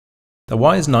The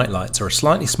Wyze Night Lights are a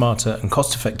slightly smarter and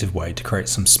cost-effective way to create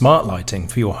some smart lighting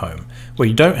for your home, where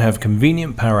you don't have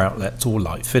convenient power outlets or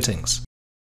light fittings.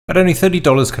 At only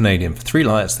 $30 Canadian for 3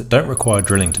 lights that don't require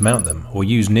drilling to mount them or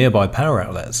use nearby power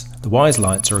outlets, the Wyze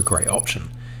lights are a great option.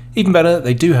 Even better,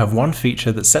 they do have one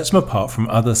feature that sets them apart from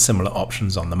other similar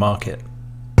options on the market.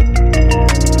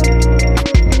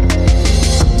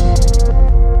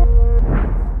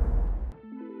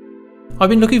 I've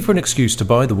been looking for an excuse to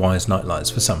buy the Wyze Night Lights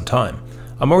for some time.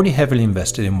 I'm already heavily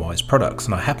invested in Wyze products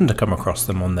and I happened to come across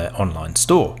them on their online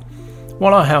store.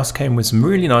 While our house came with some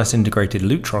really nice integrated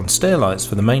Lutron stair lights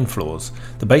for the main floors,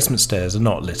 the basement stairs are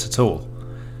not lit at all.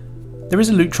 There is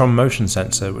a Lutron motion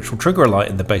sensor which will trigger a light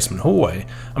in the basement hallway.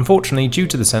 Unfortunately, due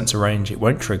to the sensor range, it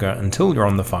won't trigger until you're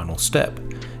on the final step.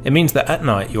 It means that at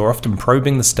night you're often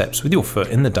probing the steps with your foot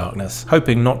in the darkness,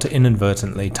 hoping not to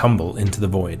inadvertently tumble into the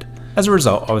void. As a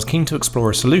result, I was keen to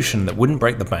explore a solution that wouldn't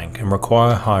break the bank and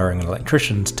require hiring an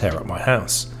electrician to tear up my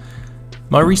house.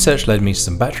 My research led me to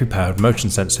some battery-powered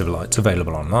motion-sensitive lights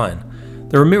available online.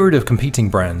 There are a myriad of competing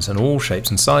brands and all shapes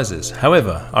and sizes.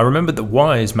 However, I remembered that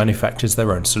Wyze manufactures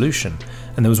their own solution,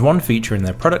 and there was one feature in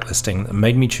their product listing that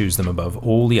made me choose them above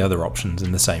all the other options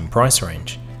in the same price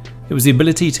range. It was the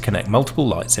ability to connect multiple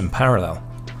lights in parallel.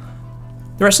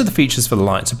 The rest of the features for the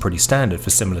lights are pretty standard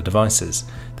for similar devices.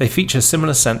 They feature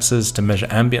similar sensors to measure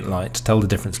ambient light to tell the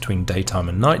difference between daytime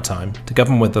and nighttime, to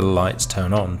govern whether the lights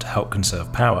turn on to help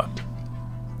conserve power.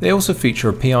 They also feature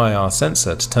a PIR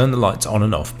sensor to turn the lights on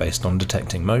and off based on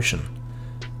detecting motion.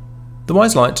 The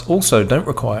Wyze lights also don't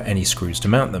require any screws to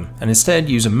mount them, and instead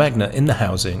use a magnet in the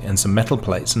housing and some metal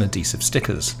plates and adhesive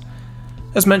stickers.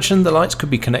 As mentioned, the lights could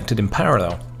be connected in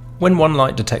parallel. When one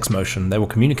light detects motion, they will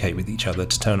communicate with each other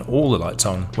to turn all the lights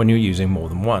on when you're using more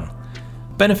than one.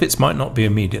 Benefits might not be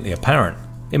immediately apparent.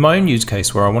 In my own use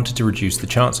case, where I wanted to reduce the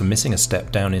chance of missing a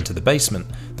step down into the basement,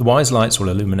 the Wyze lights will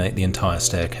illuminate the entire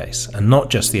staircase, and not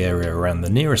just the area around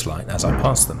the nearest light as I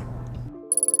pass them.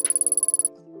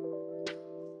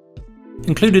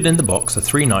 Included in the box are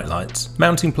 3 night lights,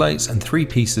 mounting plates and 3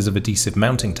 pieces of adhesive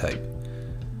mounting tape.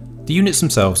 The units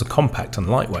themselves are compact and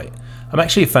lightweight. I'm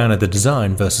actually a fan of the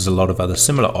design versus a lot of other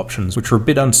similar options which are a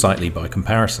bit unsightly by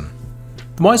comparison.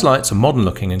 The Wyze lights are modern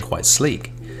looking and quite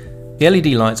sleek. The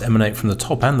LED lights emanate from the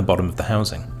top and the bottom of the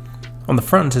housing. On the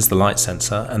front is the light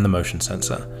sensor and the motion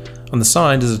sensor. On the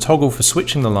side is a toggle for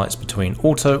switching the lights between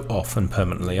auto, off and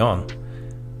permanently on.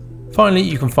 Finally,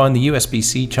 you can find the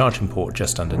USB-C charging port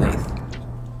just underneath.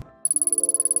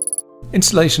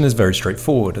 Installation is very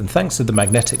straightforward, and thanks to the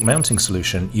magnetic mounting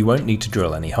solution, you won't need to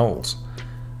drill any holes.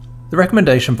 The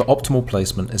recommendation for optimal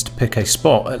placement is to pick a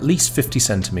spot at least 50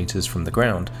 cm from the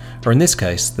ground, or in this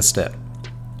case, the step.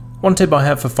 One tip I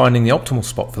have for finding the optimal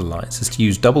spot for the lights is to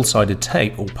use double-sided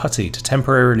tape or putty to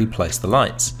temporarily place the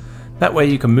lights. That way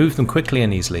you can move them quickly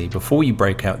and easily before you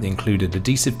break out the included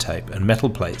adhesive tape and metal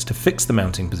plates to fix the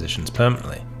mounting positions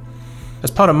permanently.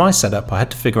 As part of my setup, I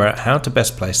had to figure out how to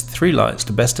best place the 3 lights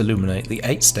to best illuminate the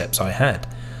 8 steps I had.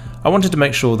 I wanted to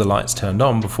make sure the lights turned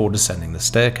on before descending the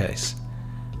staircase.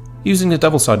 Using the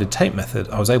double-sided tape method,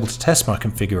 I was able to test my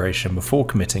configuration before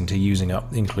committing to using up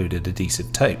the included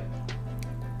adhesive tape.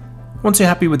 Once you're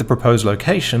happy with the proposed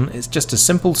location, it's just a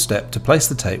simple step to place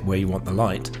the tape where you want the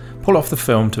light, pull off the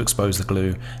film to expose the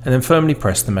glue, and then firmly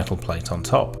press the metal plate on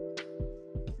top.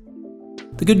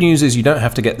 The good news is you don't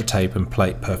have to get the tape and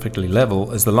plate perfectly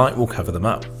level, as the light will cover them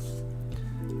up.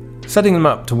 Setting them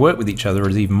up to work with each other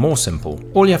is even more simple.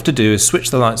 All you have to do is switch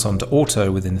the lights on to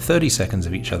auto within 30 seconds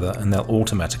of each other and they'll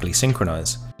automatically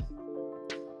synchronize.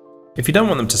 If you don't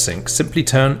want them to sync, simply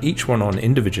turn each one on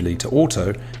individually to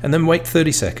auto and then wait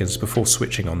 30 seconds before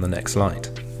switching on the next light.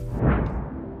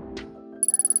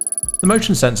 The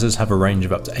motion sensors have a range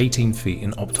of up to 18 feet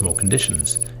in optimal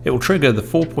conditions. It will trigger the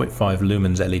 4.5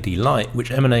 lumens LED light,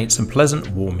 which emanates a pleasant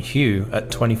warm hue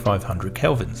at 2500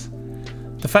 kelvins.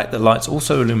 The fact that lights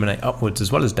also illuminate upwards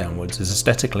as well as downwards is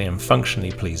aesthetically and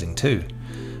functionally pleasing too.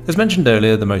 As mentioned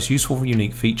earlier, the most useful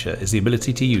unique feature is the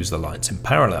ability to use the lights in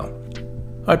parallel.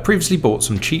 I had previously bought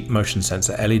some cheap motion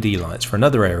sensor LED lights for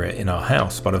another area in our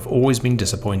house, but I've always been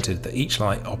disappointed that each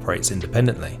light operates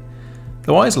independently.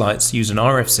 The Wyze lights use an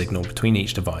RF signal between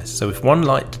each device, so if one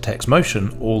light detects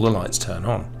motion, all the lights turn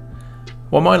on.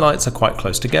 While my lights are quite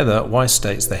close together, Wyze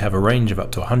states they have a range of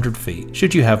up to 100 feet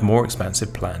should you have more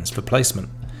expansive plans for placement.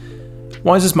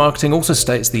 Wyze's marketing also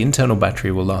states the internal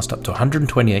battery will last up to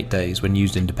 128 days when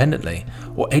used independently,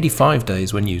 or 85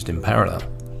 days when used in parallel.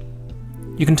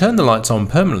 You can turn the lights on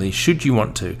permanently should you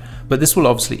want to, but this will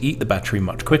obviously eat the battery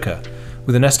much quicker,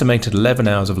 with an estimated 11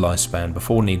 hours of lifespan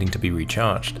before needing to be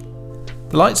recharged.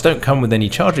 The lights don't come with any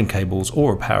charging cables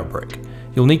or a power brick.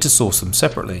 You'll need to source them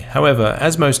separately. However,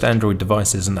 as most Android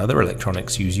devices and other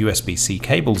electronics use USB-C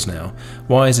cables now,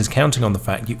 Wyze is counting on the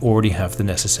fact you already have the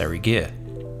necessary gear.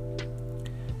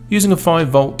 Using a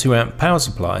 5V 2A power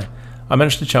supply, I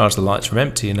managed to charge the lights from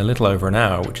empty in a little over an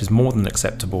hour, which is more than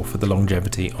acceptable for the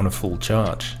longevity on a full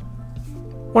charge.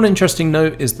 One interesting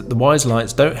note is that the Wyze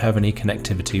lights don't have any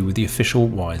connectivity with the official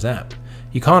Wyze app.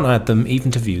 You can't add them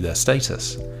even to view their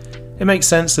status. It makes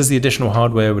sense as the additional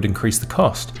hardware would increase the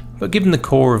cost, but given the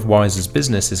core of Wyze's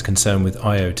business is concerned with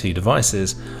IoT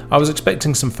devices, I was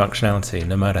expecting some functionality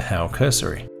no matter how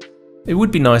cursory. It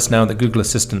would be nice now that Google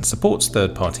Assistant supports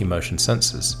third-party motion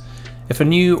sensors. If a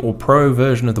new or pro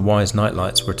version of the Wyze Night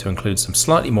Lights were to include some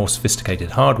slightly more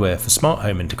sophisticated hardware for smart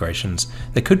home integrations,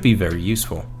 they could be very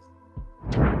useful.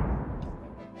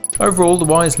 Overall, the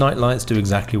Wyze Night Lights do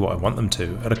exactly what I want them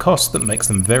to, at a cost that makes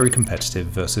them very competitive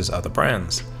versus other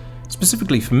brands.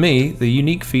 Specifically for me, the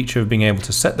unique feature of being able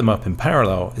to set them up in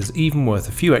parallel is even worth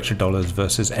a few extra dollars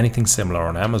versus anything similar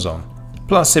on Amazon.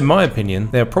 Plus, in my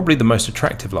opinion, they are probably the most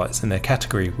attractive lights in their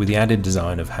category, with the added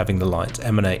design of having the lights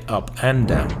emanate up and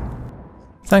down.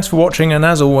 Thanks for watching, and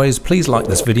as always, please like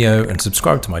this video and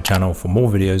subscribe to my channel for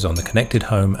more videos on the connected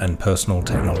home and personal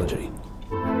technology.